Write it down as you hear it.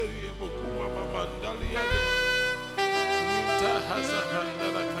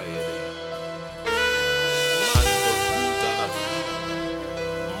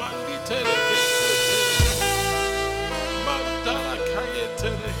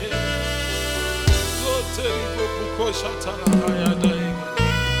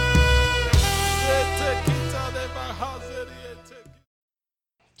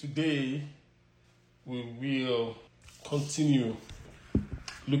Today, we will continue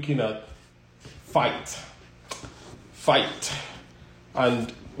looking at fight,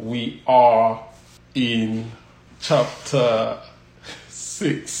 and we are in chapter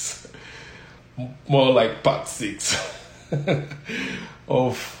 6, more like part 6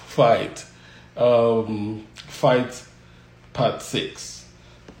 of fight. Fight part 6.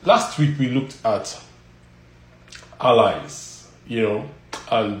 Last week we looked at allies,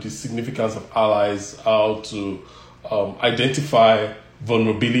 and the significance of allies, how to identify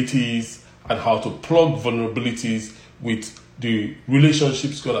vulnerabilities and how to plug vulnerabilities with the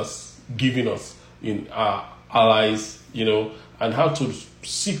relationships God has given us in our allies, and how to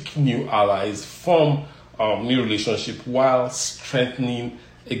seek new allies, form new relationship while strengthening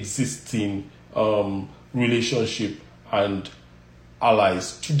existing relationship and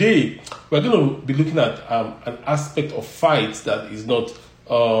allies. Today, we're going to be looking at an aspect of fight that is not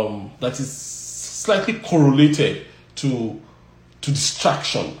that is slightly correlated to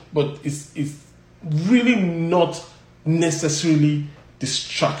distraction, but it's really not necessarily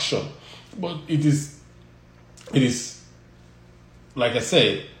distraction, but it is like I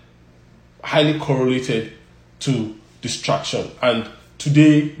said, highly correlated to distraction. And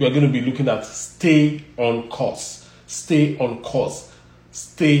today we are going to be looking at stay on course. Stay on course.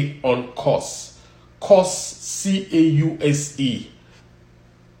 Stay on course. Course, C-A-U-S-E.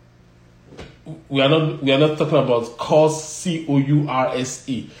 We are not talking about course,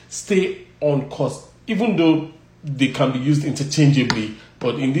 C-O-U-R-S-E. Stay on course. Even though they can be used interchangeably,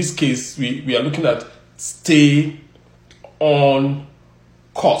 but in this case we are looking at stay on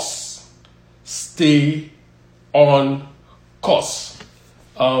course. Stay on course.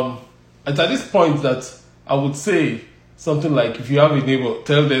 And at this point that I would say something like, if you have a neighbor,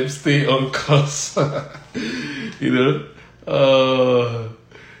 tell them stay on course. Tell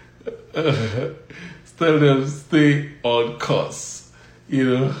them stay on course.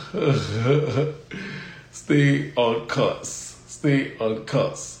 Stay on course. Stay on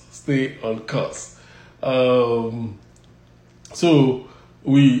course. Stay on course. So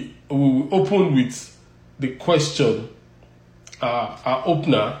we open with the question, our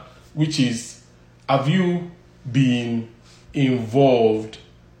opener, which is, have you been involved?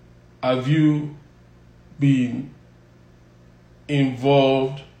 Have you been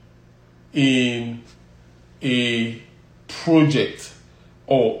involved in a project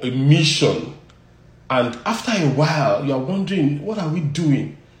or a mission, and after a while you are wondering, what are we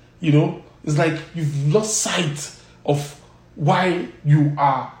doing? It's like you've lost sight of why you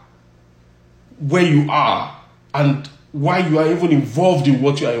are where you are and why you are even involved in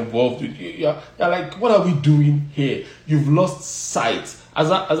what you are involved in. You're like, what are we doing here? You've lost sight. Has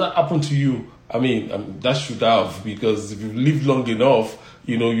that happened to you? I mean, that should have, because if you live long enough,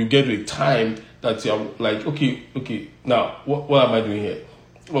 you get to a time that you're like, okay, now what am I doing here?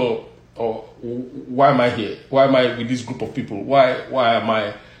 Or why am I here? Why am I with this group of people? Why am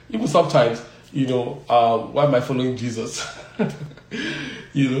I, even sometimes, why am I following Jesus?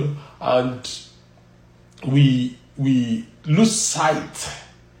 And we lose sight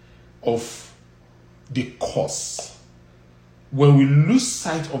of the course. When we lose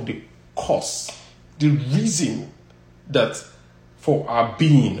sight of the course, the reason that for our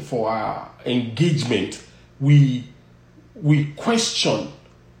being, for our engagement, we question.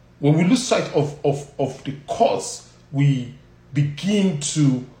 When we lose sight of the course, we begin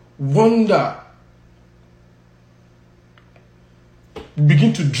to wonder, we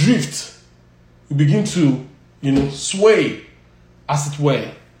begin to drift, we begin to, sway, as it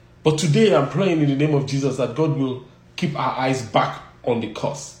were. But today I'm praying in the name of Jesus that God will keep our eyes back on the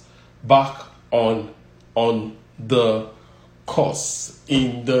course, back on the course,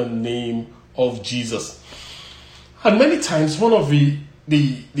 in the name of Jesus. And many times, one of the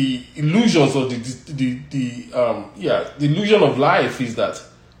illusions, or the illusion of life is that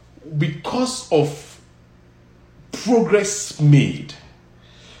because of progress made,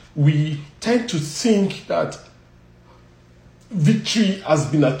 we tend to think that victory has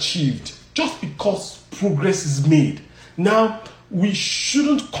been achieved just because progress is made. Now, we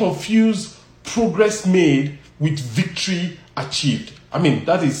shouldn't confuse progress made with victory achieved. I mean,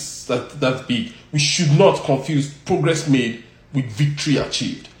 that's big. We should not confuse progress made with victory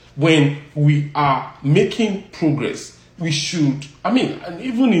achieved. When we are making progress, we should, and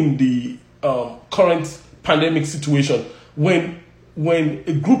even in the current pandemic situation, when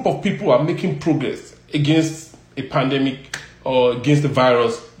a group of people are making progress against a pandemic or against the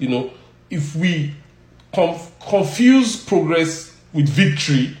virus, if we confuse progress with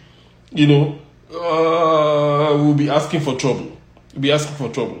victory, we'll be asking for trouble.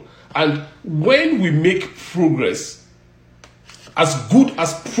 And when we make progress, as good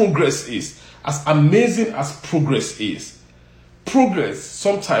as progress is, as amazing as progress is, progress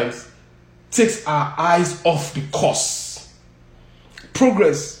sometimes takes our eyes off the course.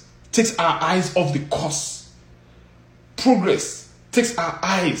 Progress takes our eyes off the course. Progress takes our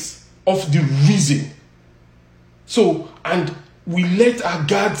eyes off the reason. So, and we let our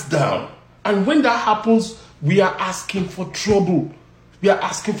guards down. And when that happens, we are asking for trouble. We're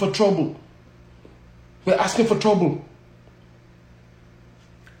asking for trouble.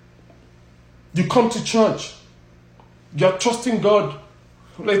 You come to church. You're trusting God,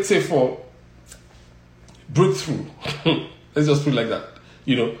 let's say, for breakthrough. Let's just put it like that.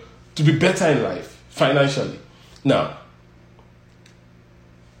 To be better in life, financially. Now,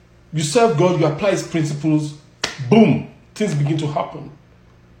 you serve God, you apply His principles, boom, things begin to happen.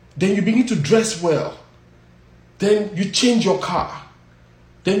 Then you begin to dress well. Then you change your car.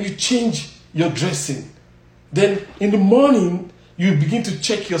 Then you change your dressing. Then in the morning, you begin to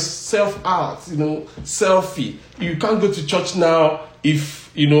check yourself out, selfie. You can't go to church now if,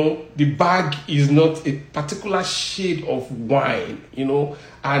 the bag is not a particular shade of wine,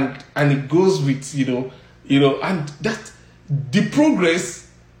 and it goes with, and that the progress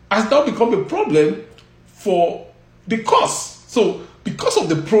has now become a problem for the cause. So because of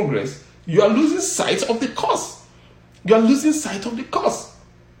the progress, you are losing sight of the cause.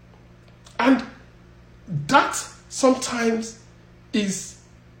 And that sometimes is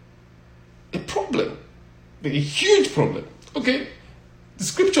a problem, a huge problem. Okay? The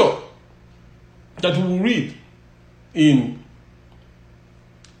scripture that we will read in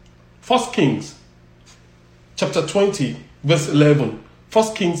 1 Kings chapter 20, verse 11.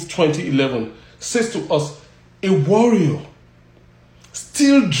 1 Kings 20:11 says to us, a warrior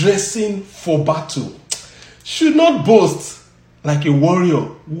still dressing for battle should not boast like a warrior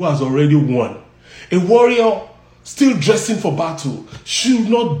who has already won. A warrior still dressing for battle should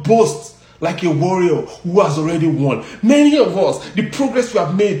not boast like a warrior who has already won. Many of us, the progress we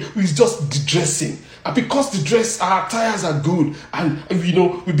have made is just the dressing. And because our attires are good, and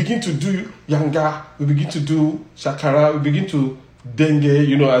we begin to do yanga, we begin to do shakara, we begin to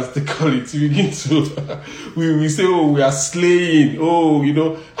dengue, as they call it. We begin to, we say, we are slaying, and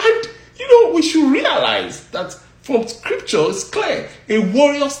we should realize that from scripture, it's clear. A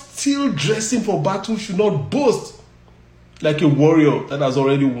warrior still dressing for battle should not boast like a warrior that has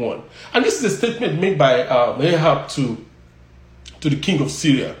already won. And this is a statement made by Ahab to the king of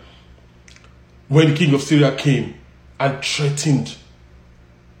Syria. When the king of Syria came and threatened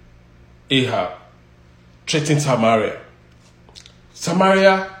Samaria.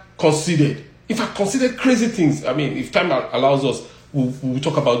 Samaria considered. In fact, considered crazy things. If time allows us, we'll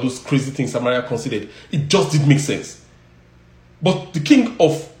talk about those crazy things Samaria considered. It just didn't make sense. But the king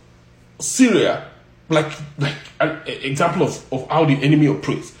of Syria, like an example of how the enemy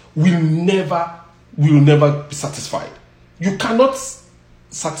operates, will never be satisfied. You cannot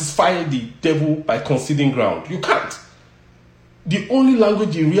satisfy the devil by conceding ground. You can't. The only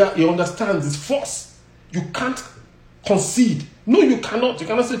language he understands is force. You can't concede. No, you cannot. You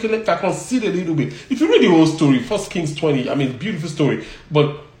cannot say, okay, let me concede a little bit. If you read the whole story, 1 Kings 20, beautiful story.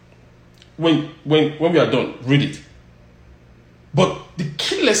 But when we are done, read it. But the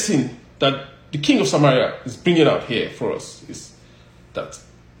key lesson that the king of Samaria is bringing out here for us is that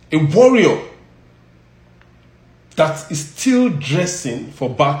a warrior that is still dressing for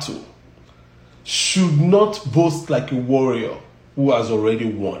battle should not boast like a warrior who has already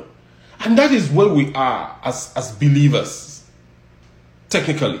won. And that is where we are as believers,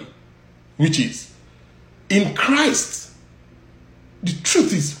 technically, which is in Christ. The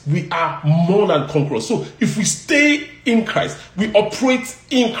truth is we are more than conquerors. So if we stay in Christ, we operate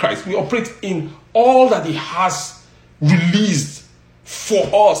in Christ, we operate in all that He has released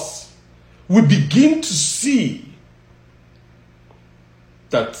for us, we begin to see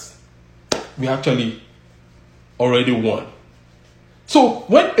that we actually already won. So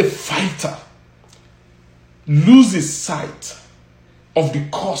when a fighter loses sight of the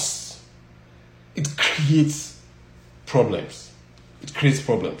cause, it creates problems.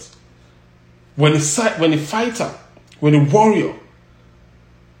 When a warrior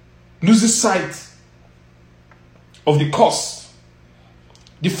loses sight of the cause,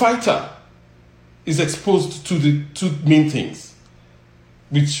 the fighter is exposed to the two main things,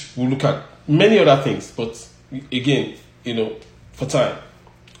 which we'll look at many other things, but again, for time,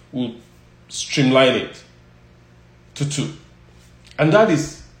 we'll streamline it to two. And that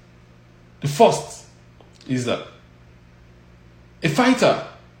is, the first is that a fighter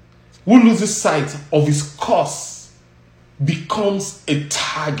who loses sight of his cause becomes a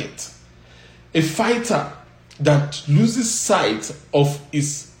target. A fighter that loses sight of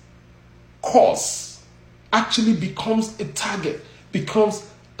his cause actually becomes a target, becomes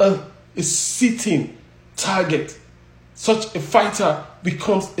a sitting target. Such a fighter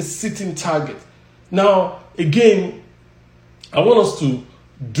becomes a sitting target. Now, again, I want us to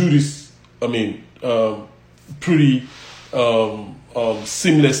do this, pretty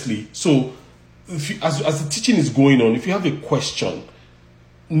seamlessly. So, as the teaching is going on, if you have a question,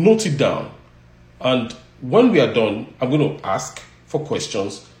 note it down. And when we are done, I'm going to ask for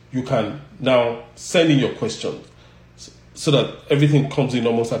questions. You can now send in your questions so that everything comes in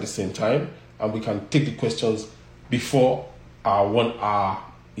almost at the same time, and we can take the questions before our 1 hour,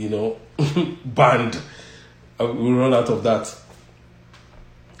 band. We'll run out of that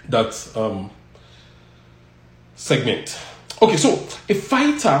segment. Okay, so a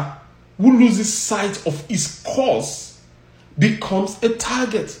fighter who loses sight of his cause becomes a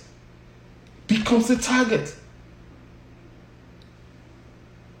target. Because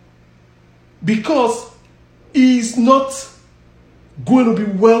he is not going to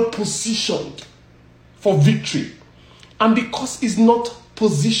be well positioned for victory. And because he's not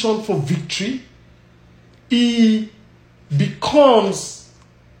positioned for victory, he becomes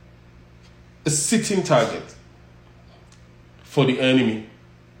a sitting target for the enemy.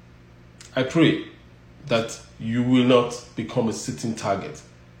 I pray that you will not become a sitting target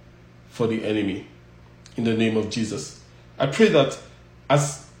for the enemy in the name of Jesus. I pray that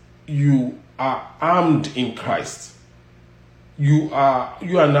as you are armed in Christ, you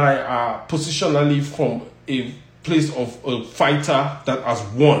and I are positionally from a place of a fighter that has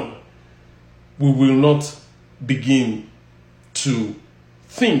won. We will not begin to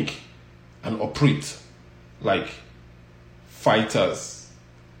think and operate like fighters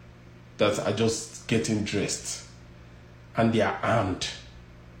that are just getting dressed and they are armed,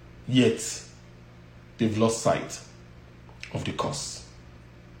 yet they've lost sight of the cause.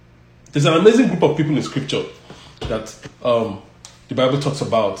 There's an amazing group of people in Scripture that the Bible talks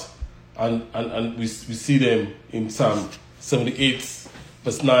about, and we see them in Psalm 78,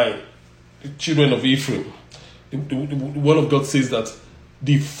 verse 9, the children of Ephraim. The word of God says that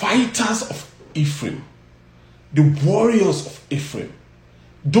the fighters of Ephraim, the warriors of Ephraim,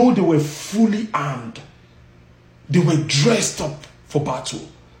 though they were fully armed, they were dressed up for battle.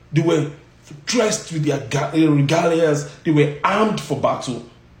 They were dressed with their regalias. They were armed for battle.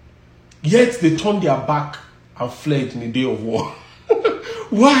 Yet they turned their back and fled in the day of war.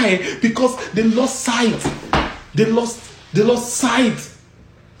 Why? Because they lost sight. They lost sight.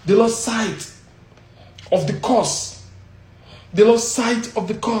 They lost sight of the cause. They lost sight of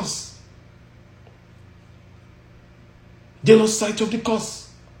the cause. They lost sight of the cause.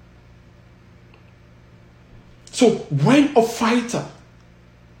 So when a fighter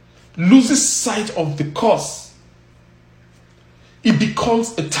loses sight of the cause, it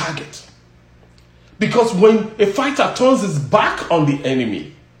becomes a target. Because when a fighter turns his back on the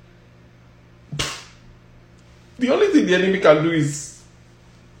enemy, the only thing the enemy can do is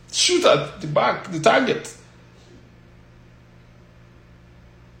shoot at the target.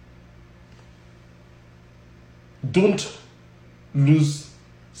 Don't lose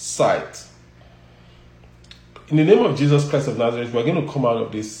sight. In the name of Jesus Christ of Nazareth, we're going to come out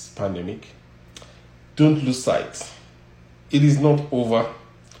of this pandemic. Don't lose sight. It is not over.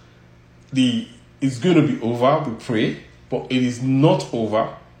 It's going to be over, we pray, but it is not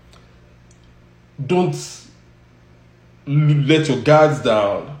over. Don't let your guards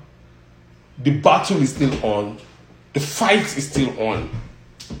down. The battle is still on. The fight is still on.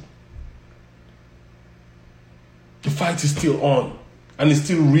 The fight is still on. And it's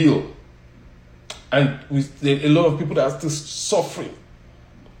still real. And there are a lot of people that are still suffering.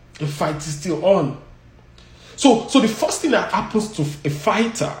 The fight is still on. So the first thing that happens to a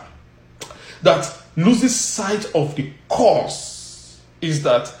fighter that loses sight of the cause is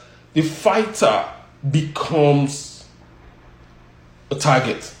that the fighter becomes a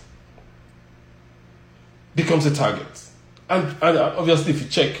target. Becomes a target. And obviously, if you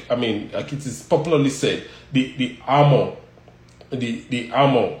check, like it is popularly said, the armor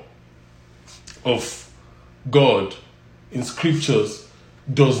of God in scriptures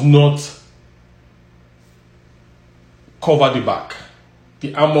does not cover the back.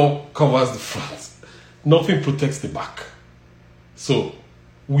 The armor covers the front. Nothing protects the back. So,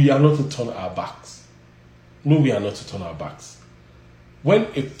 we are not to turn our backs. No, we are not to turn our backs. When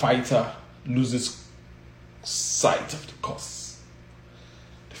a fighter loses sight of the course,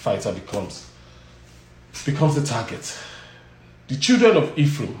 the fighter becomes the target. The children of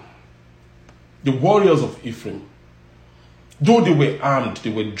Ephraim, the warriors of Ephraim, though they were armed,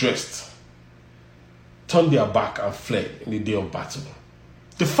 they were dressed, turned their back and fled in the day of battle.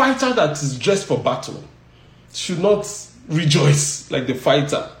 The fighter that is dressed for battle should not rejoice like the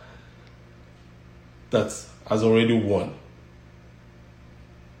fighter that has already won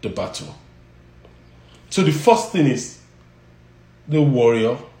the battle. So the first thing is the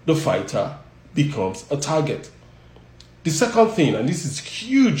warrior, the fighter, becomes a target. The second thing, and this is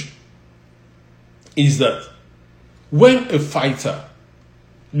huge, is that when a fighter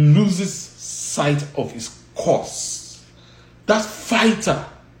loses sight of his course, that fighter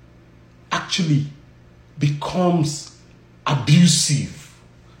actually becomes abusive.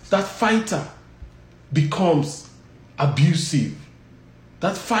 That fighter becomes abusive.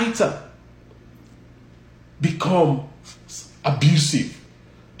 That fighter becomes abusive.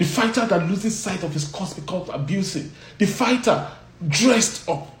 The fighter that loses sight of his course becomes abusive. The fighter dressed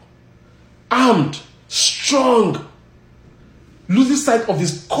up, armed, strong, loses sight of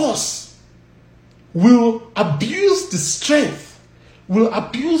his course, will abuse the strength, will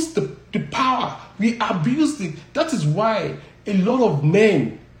abuse the power, we abuse that is why a lot of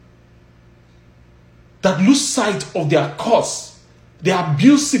men that lose sight of their course, they are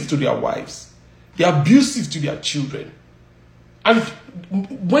abusive to their wives, they are abusive to their children. And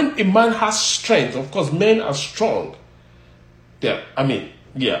when a man has strength, of course, men are strong. There's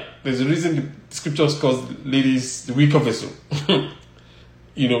a reason the scriptures calls ladies the weaker vessel.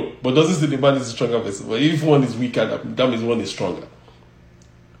 But doesn't say the man is a stronger vessel. But if one is weaker, that means one is stronger.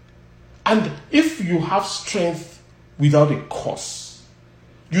 And if you have strength without a cause,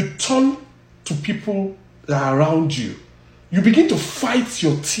 you turn to people that are around you. You begin to fight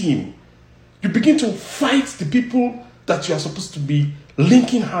your team. You begin to fight the people that you are supposed to be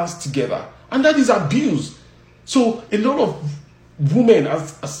linking hands together. And that is abuse. So a lot of women are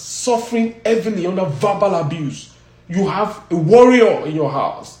suffering heavily under verbal abuse. You have a warrior in your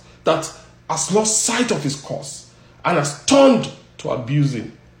house that has lost sight of his cause and has turned to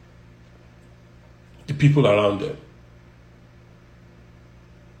abusing the people around them.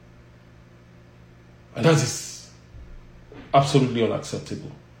 And that is absolutely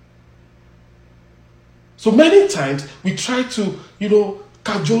unacceptable. So many times we try to,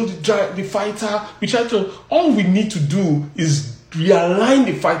 cajole the fighter. All we need to do is realign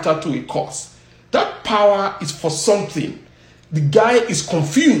the fighter to a cause. That power is for something. The guy is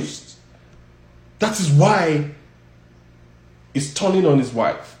confused. That is why he's turning on his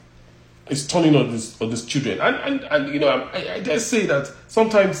wife. He's turning on his children. And I dare say that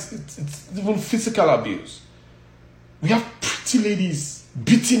sometimes it's even physical abuse. We have pretty ladies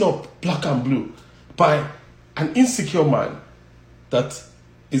beating up black and blue by an insecure man that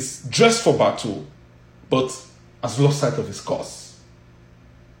is dressed for battle but has lost sight of his cause.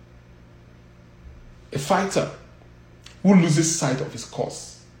 A fighter who loses sight of his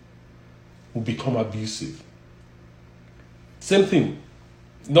cause will become abusive. Same thing,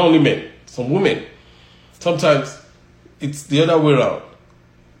 not only men, some women. Sometimes it's the other way around.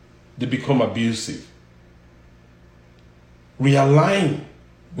 They become abusive. Realign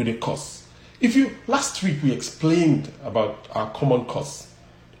with the cause. Last week we explained about our common cause,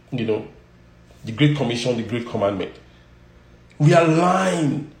 the Great Commission, the Great Commandment.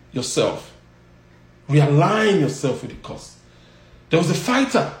 Realign yourself. Realign yourself with the cause. There was a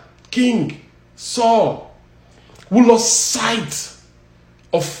fighter, King Saul, who lost sight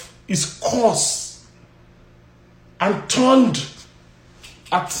of his cause and turned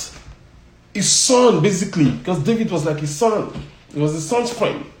at his son, basically, because David was like his son. He was his son's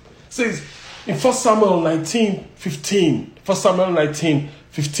friend. It says in 1 Samuel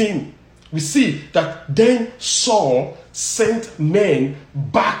 19:15, we see that then Saul sent men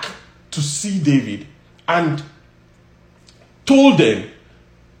back to see David and told them,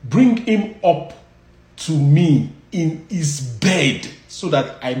 bring him up to me in his bed so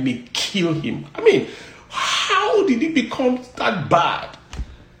that I may kill him. How did he become that bad?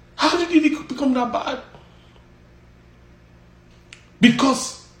 How did he become that bad?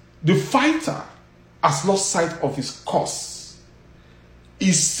 Because the fighter has lost sight of his cause.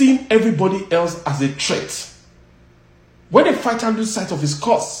 He's seen everybody else as a threat. When a fighter loses sight of his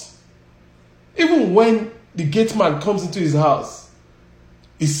cause, even when the gate man comes into his house,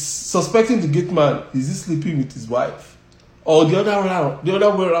 he's suspecting the gate man, is he sleeping with his wife? Or the other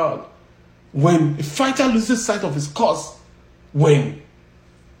way around. When a fighter loses sight of his cause, when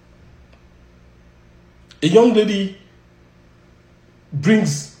a young lady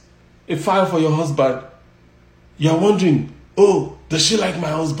brings a file for your husband, you're wondering, oh, does she like my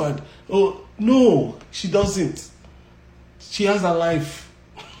husband? Oh, no, she doesn't. She has a life.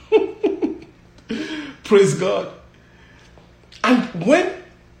 Praise God. And when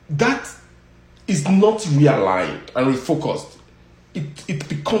that is not realigned and refocused, it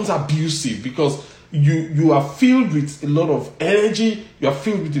becomes abusive, because you are filled with a lot of energy, you are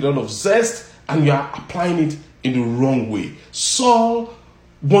filled with a lot of zest, and you are applying it in the wrong way. Saul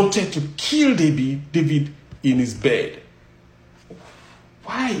wanted to kill David in his bed.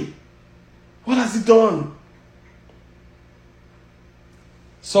 Why? What has he done?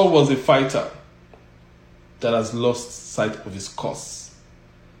 Saul was a fighter that has lost sight of his cause.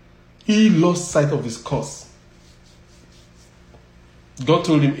 He lost sight of his cause. God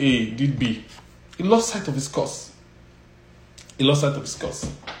told him A, did B. He lost sight of his cause. He lost sight of his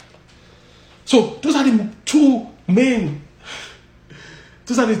cause. So those are the two main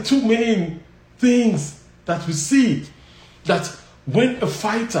things that we see, that when a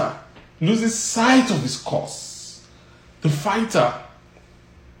fighter loses sight of his cause, the fighter,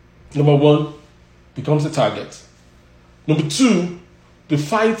 number one, becomes a target. Number two, the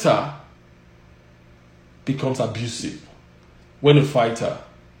fighter becomes abusive when a fighter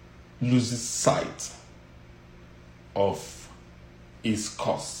loses sight of his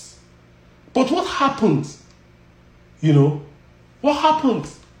cause. But what happens? What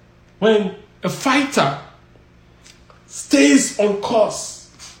happens when a fighter stays on course?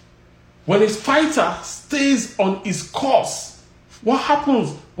 When a fighter stays on his course, what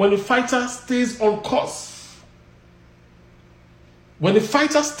happens when a fighter stays on course? When a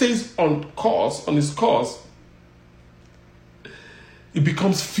fighter stays on course, on his course, it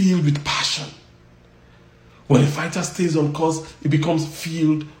becomes filled with passion. When a fighter stays on course, it becomes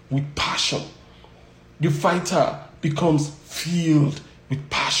filled with passion. The fighter becomes filled with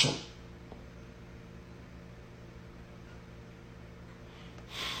passion.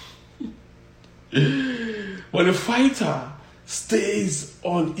 When a fighter stays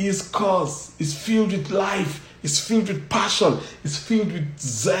on his course, is filled with life, is filled with passion, is filled with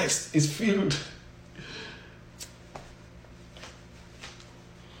zest, is filled.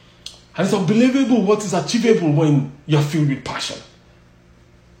 And it's unbelievable what is achievable when you're filled with passion.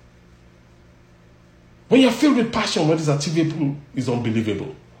 When you're filled with passion, what is achievable is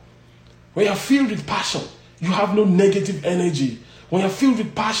unbelievable. When you're filled with passion, you have no negative energy. When you're filled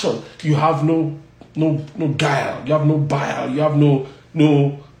with passion, you have no guile, you have no bile, you have no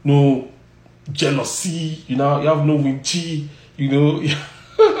jealousy, you have no winchy, you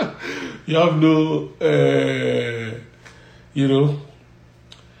have no,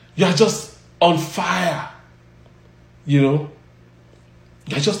 you are just on fire, you're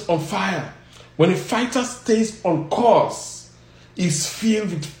just on fire. When a fighter stays on course, he's filled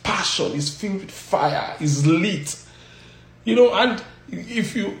with passion, he's filled with fire, he's lit, and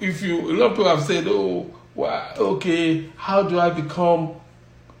if you, a lot of people have said, oh, well, okay, how do I become?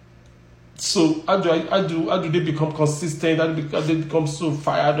 So how do they become consistent? How do they become so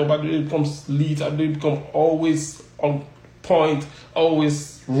fired up? How do they become lit? How do they become always on point,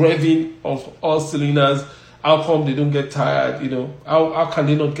 always revving on all cylinders? How come they don't get tired? How can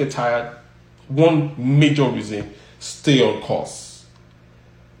they not get tired? One major reason: stay on course.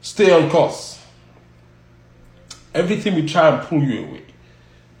 Stay on course. Everything will try and pull you away,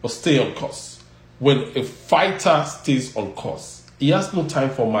 but stay on course. When a fighter stays on course, he has no time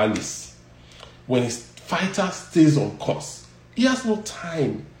for malice. When a fighter stays on course, he has no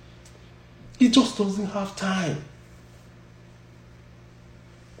time. He just doesn't have time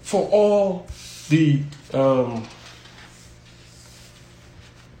for all the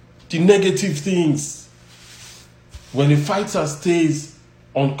negative things. When a fighter stays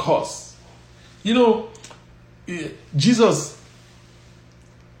on course, Jesus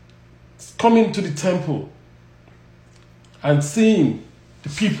coming to the temple and seeing the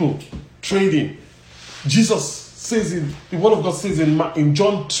people trading. Jesus says the word of God says in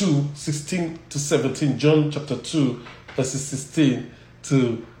John 2:16-17, John chapter 2, verses 16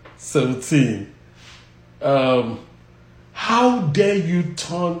 to 17. How dare you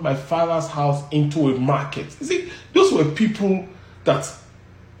turn my father's house into a market? You see, those were people that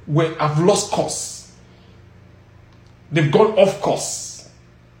have lost course. They've gone off course.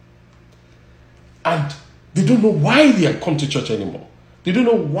 And they don't know why they have come to church anymore. They don't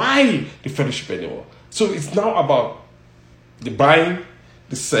know why they fellowship anymore. So it's now about the buying,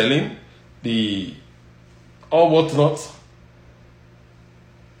 the selling, the all whatnot,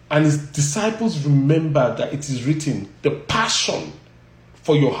 And his disciples remembered that it is written, the passion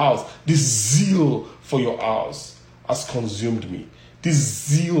for your house, this zeal for your house has consumed me. This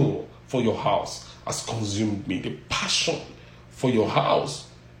zeal for your house has consumed me. The passion for your house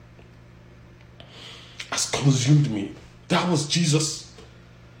has consumed me. That was Jesus.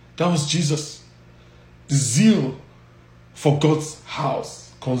 That was Jesus. The zeal for God's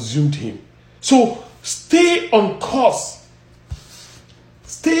house consumed him. So stay on course.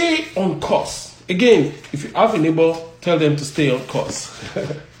 Stay on course. Again, if you have a neighbor, tell them to stay on course.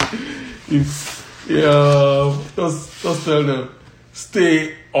 Just tell them,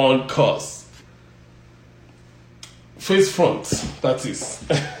 stay on course. Face front, that is.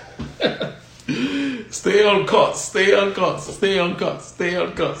 Stay on course, stay on course, stay on course, stay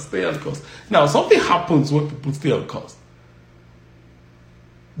on course, stay on course. Now, something happens when people stay on course.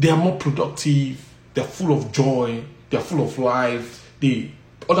 They are more productive, they're full of joy, they're full of life,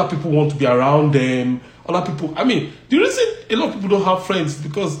 other people want to be around them. Other people, the reason a lot of people don't have friends is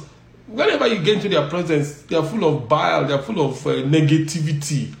because whenever you get into their presence, they are full of bile, they are full of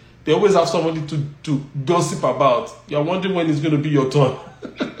negativity. They always have somebody to gossip about. You are wondering when it's going to be your turn.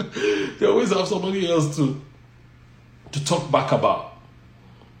 They always have somebody else to talk back about.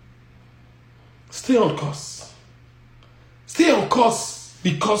 Stay on course. Stay on course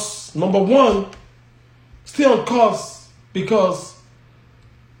because, number one, stay on course because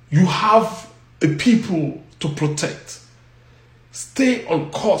you have a people to protect. Stay on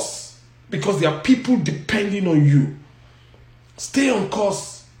course because there are people depending on you. Stay on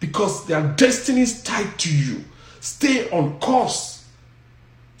course because their destiny is tied to you. Stay on course.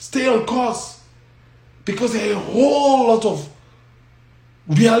 Stay on course because there are a whole lot of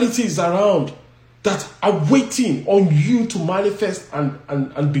realities around that are waiting on you to manifest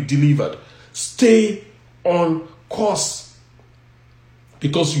and be delivered. Stay on course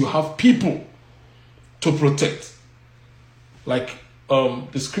because you have people to protect. Like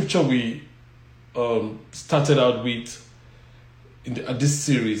the scripture we started out with at this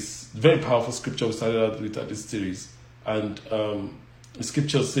series, very powerful scripture we started out with at this series. And the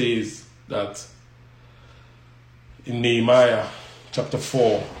scripture says that in Nehemiah chapter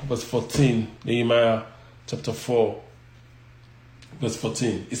 4, verse 14, Nehemiah chapter 4, verse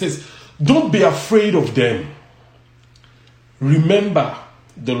 14, it says, don't be afraid of them. Remember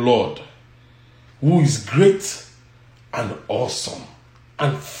the Lord, who is great and awesome,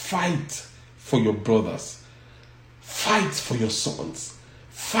 and fight for your brothers, fight for your sons,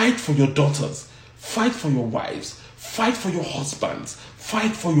 fight for your daughters, fight for your wives, fight for your husbands,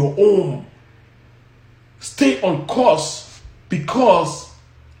 fight for your home. Stay on course because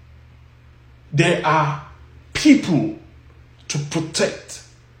there are people to protect.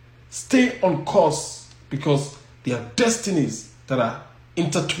 Stay on course because there are destinies that are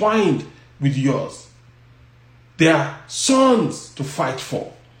intertwined with yours. There are sons to fight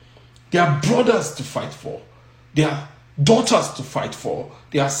for. There are brothers to fight for. There are daughters to fight for.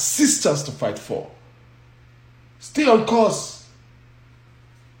 There are sisters to fight for. Stay on course.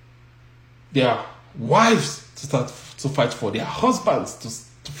 There are wives to fight for. There are husbands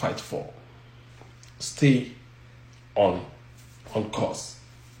to fight for. Stay on course.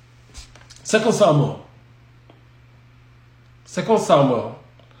 2 Samuel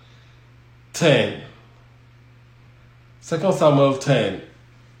 10. 2 Samuel 10,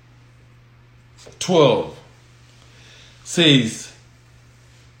 12 says,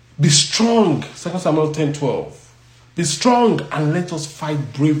 be strong. 2 Samuel 10, 12. Be strong and let us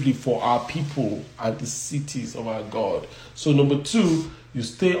fight bravely for our people and the cities of our God. So number 2, you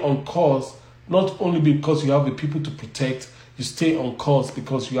stay on course, not only because you have the people to protect, you stay on course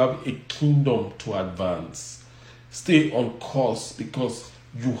because you have a kingdom to advance. Stay on course because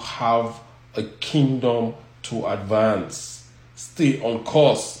you have a kingdom to advance. Stay on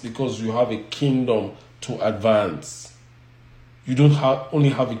course because you have a kingdom to advance. You don't only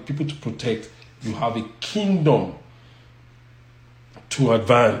have people to protect, you have a kingdom to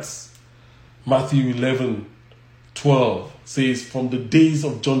advance. Matthew 11:12 says, from the days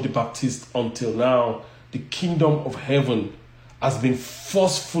of John the Baptist until now, the kingdom of heaven has been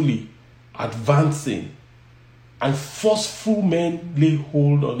forcefully advancing, and forceful men lay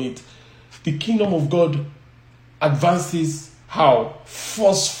hold on it. The kingdom of God advances how?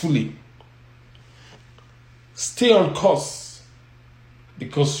 Forcefully. Stay on course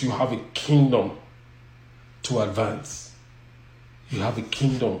because you have a kingdom to advance. You have a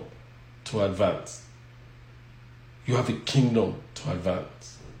kingdom to advance. You have a kingdom to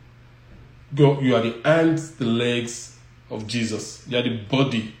advance. You are the hands, the legs of Jesus. You are the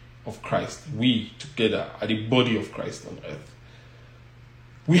body of Christ. We together are the body of Christ on earth.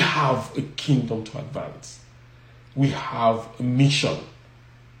 We have a kingdom to advance. We have a mission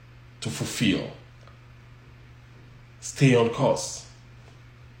to fulfill. Stay on course.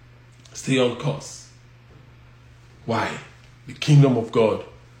 Stay on course. Why? The kingdom of God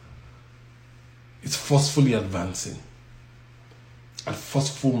is forcefully advancing. And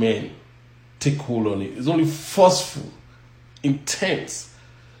forceful men take hold on it. It's only forceful, intense.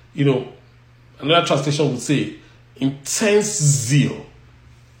 Another translation would say intense zeal,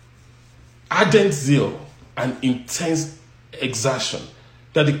 ardent zeal, and intense exertion.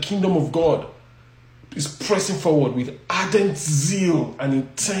 That the kingdom of God is pressing forward with ardent zeal and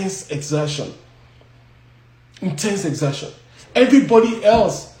intense exertion. Intense exertion. Everybody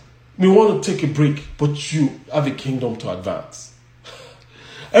else may want to take a break, but you have a kingdom to advance.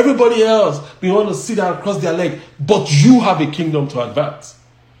 Everybody else may want to sit down and cross their leg, but you have a kingdom to advance.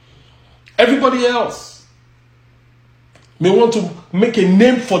 Everybody else may want to make a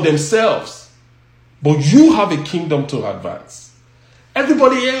name for themselves, but you have a kingdom to advance.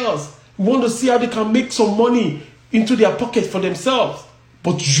 Everybody else want to see how they can make some money into their pocket for themselves,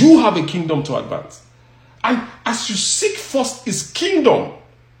 but you have a kingdom to advance. And as you seek first his kingdom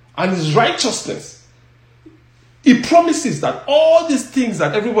and his righteousness, he promises that all these things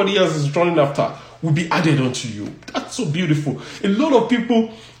that everybody else is running after will be added unto you. That's so beautiful. A lot of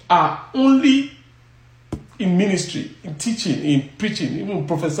people are only in ministry, in teaching, in preaching, even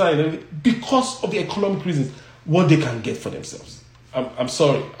prophesying, because of the economic reasons, what they can get for themselves. I'm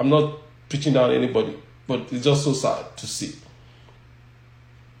sorry, I'm not preaching down anybody, but it's just so sad to see.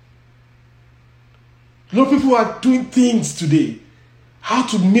 A lot of people are doing things today. How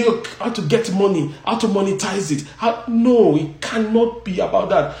to milk, how to get money, how to monetize it. No, it cannot be about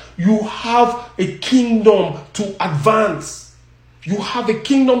that. You have a kingdom to advance. You have a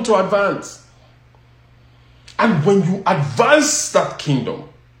kingdom to advance. And when you advance that kingdom,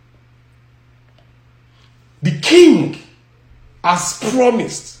 the king has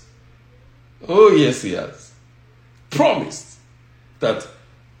promised, oh yes he has, promised that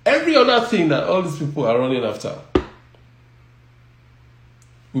every other thing that all these people are running after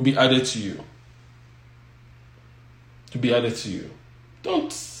will be added to you. To be added to you.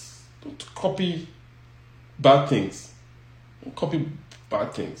 Don't copy bad things. Don't copy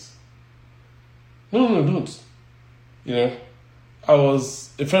bad things. No, don't.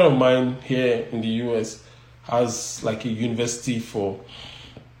 A friend of mine here in the US has like a university for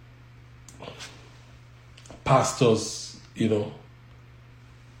pastors,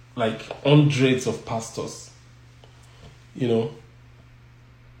 like hundreds of pastors,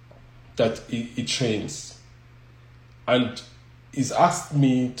 that he trains. And he's asked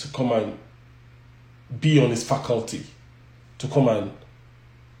me to come and be on his faculty, to come and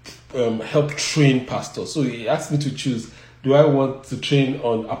help train pastors. So he asked me to choose, do I want to train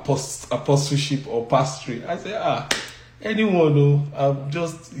on apostleship or pastory? I said, anyone, no, I'm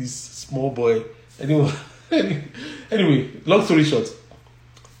just his small boy. Anyone. Anyway, long story short,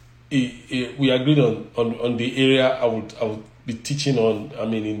 we agreed on the area I would be teaching on.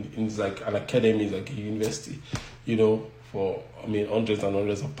 In like an academy, like a university, for hundreds and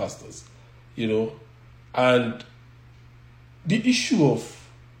hundreds of pastors, and the issue of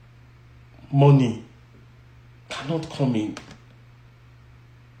money cannot come in.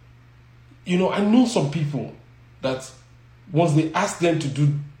 I know some people that once they ask them to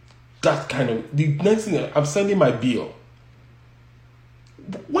do that kind of, the next thing, I'm sending my bill.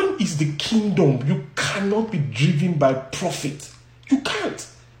 When is the kingdom? You cannot be driven by profit. You can't.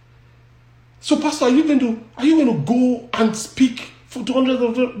 So, Pastor, are you going to go and speak for 200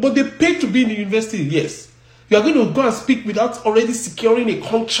 of them? But they pay to be in the university. Yes, you are going to go and speak without already securing a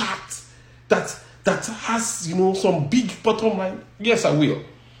contract that has some big bottom line. Yes, I will.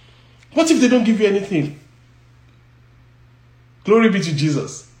 What if they don't give you anything? Glory be to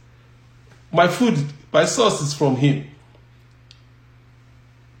Jesus. My food, my source is from him.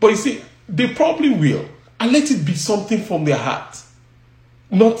 But you see, they probably will. And let it be something from their heart.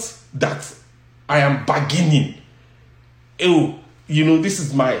 Not that I am bargaining. Oh,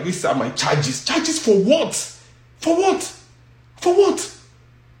 these are my charges. Charges for what? For what? For what?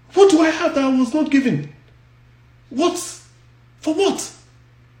 What do I have that I was not given? What? For what?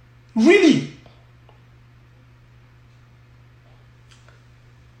 Really?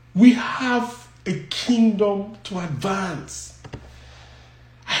 We have a kingdom to advance.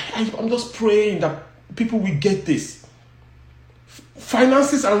 I'm just praying that people will get this.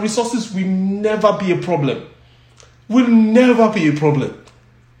 Finances and resources will never be a problem. Will never be a problem.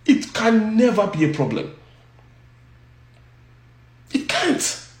 It can never be a problem. It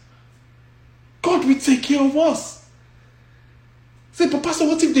can't. God will take care of us. Say, but Pastor,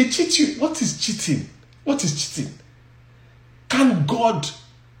 what if they cheat you? What is cheating? What is cheating? Can God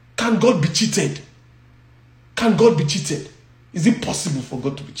be cheated? Can God be cheated? Is it possible for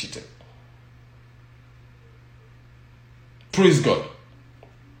God to be cheated? Praise God.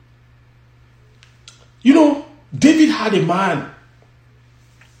 You know, David had a man.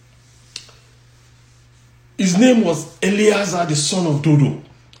 His name was Eleazar, the son of Dodo.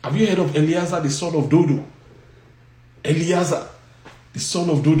 Have you heard of Eleazar, the son of Dodo? Eleazar, the son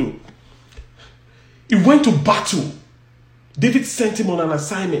of Dodo. He went to battle. David sent him on an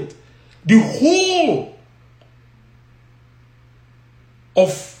assignment. The whole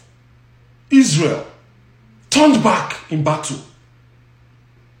of Israel turned back in battle.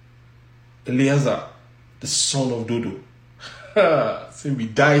 Eleazar, the son of Dodo. Say, we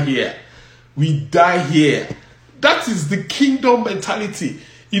die here. We die here. That is the kingdom mentality.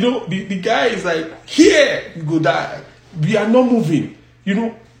 You know, the guy is like, here we go die. We are not moving. You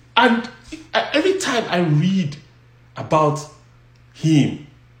know, and every time I read about him,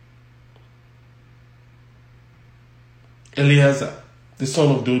 Eleazar, the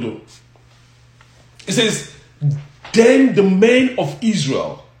son of Dodo, it says, then the men of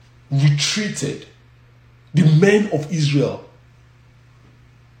Israel retreated. The men of Israel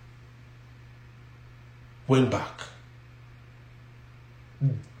went back.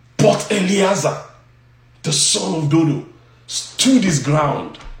 But Eleazar, the son of Dodo, stood his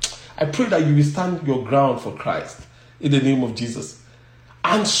ground. I pray that you will stand your ground for Christ in the name of Jesus.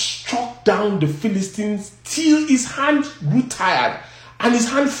 And struck down the Philistines till his hand grew tired and his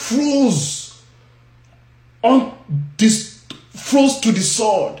hand froze to the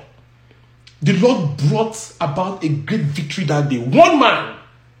sword. The Lord brought about a great victory that day. One man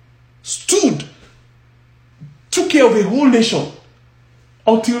stood, took care of a whole nation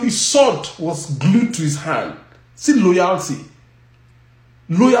until his sword was glued to his hand. See, loyalty.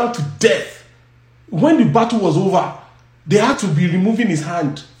 Loyal to death. When the battle was over, they had to be removing his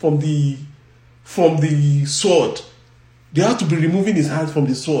hand from the sword. They had to be removing his hand from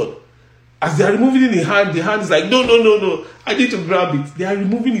the sword. As they are removing the hand is like, no, I need to grab it. They are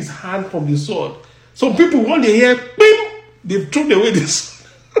removing his hand from the sword. Some people, when they hear, bim, they've thrown away the sword.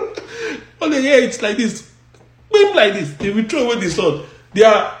 When they hear it's like this, bim, like this, they will throw away the sword. They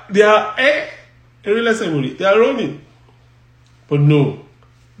are running. But no,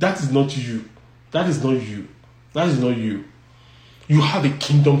 that is not you. That is not you. That is not you. You have a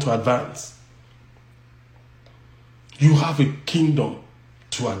kingdom to advance. You have a kingdom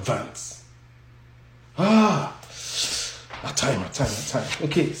to advance. Our time.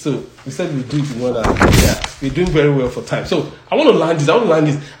 Okay, so we said we'll do it in 1 hour. Yeah, we're doing very well for time. So I want to land this.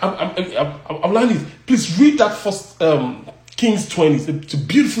 I'm landing this. Please read that first Kings 20. It's a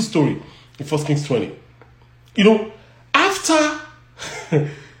beautiful story in First Kings 20. You know, after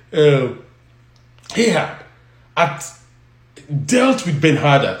Ahab had dealt with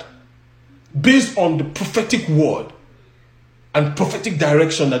Ben-Hadad based on the prophetic word and prophetic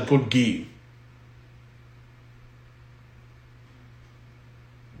direction that God gave,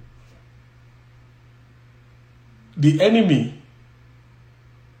 the enemy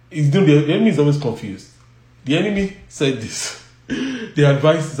is always confused. The enemy said this.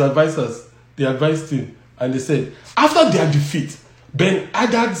 His advisors, they advised him, and they said, after their defeat,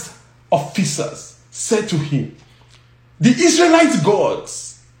 Ben-Hadad's officers said to him, the Israelite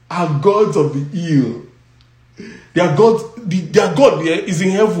gods are gods of the ill. Their God is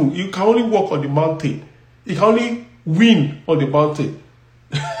in heaven. You can only walk on the mountain. You can only win on the mountain.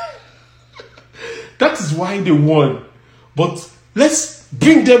 That is why they won. But let's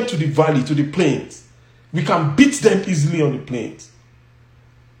bring them to the valley, to the plains. We can beat them easily on the plains.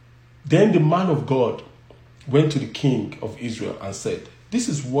 Then the man of God went to the king of Israel and said, this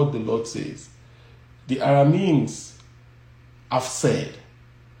is what the Lord says. The Arameans have said,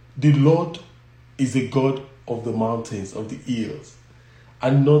 the Lord is a God of the mountains, of the hills,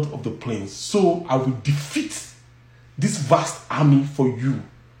 and not of the plains. So I will defeat this vast army for you.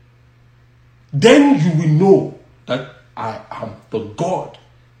 Then you will know that I am the God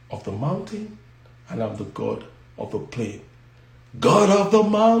of the mountain and I'm the God of the plain. God of the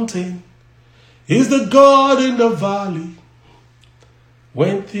mountain is the God in the valley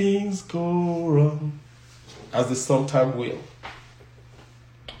when things go wrong, as the sometime will.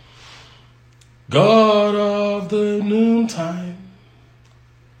 God of the noontime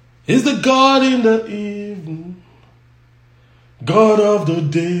is the God in the evening. God of the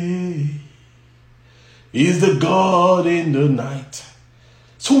day is the God in the night.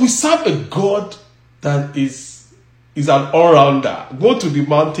 So we serve a God that is an all-rounder. Go to the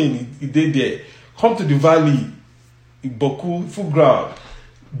mountain, he did there. Come to the valley, Iboku, full ground.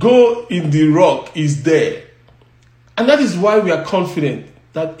 Go in the rock is there. And that is why we are confident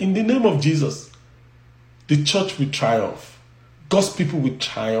that in the name of Jesus, the church will triumph. God's people will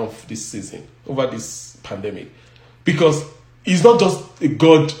triumph this season over this pandemic. Because He's not just a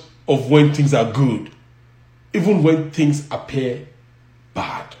God of when things are good, even when things appear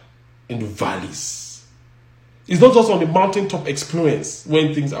bad in the valleys. It's not just on the mountaintop experience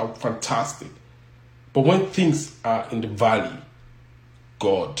when things are fantastic, but when things are in the valley,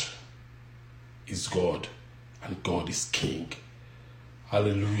 God is God and God is King.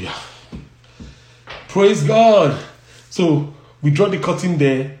 Hallelujah. Praise God. So we draw the curtain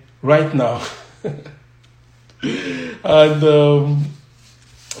there right now.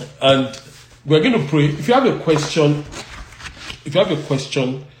 And we're going to pray. If you have a question,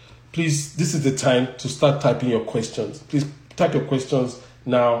 please, this is the time to start typing your questions. Please type your questions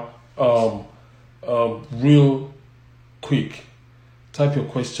now, real quick. Type your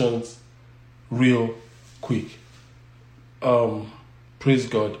questions real quick. Praise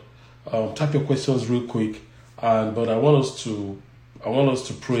God. Type your questions real quick, but I want us to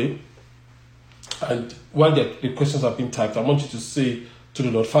pray. And while the questions are being typed, I want you to say to the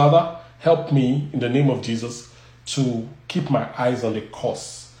Lord, Father, help me in the name of Jesus to keep my eyes on the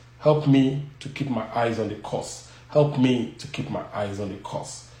course. Help me to keep my eyes on the course. Help me to keep my eyes on the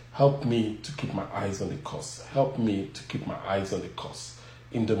course. Help me to keep my eyes on the course. Help me to keep my eyes on the course.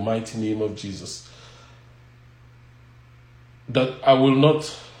 In the mighty name of Jesus. That I will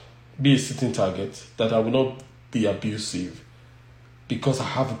not be a sitting target. That I will not be abusive. Because I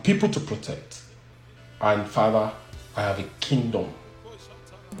have people to protect. And Father, I have a kingdom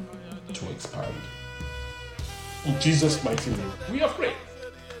to expand. In Jesus' mighty name, we are praying.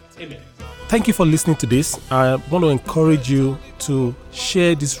 Amen. Thank you for listening to this. I want to encourage you to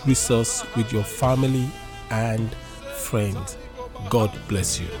share this resource with your family and friends. God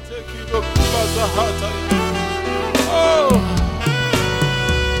bless you. Oh.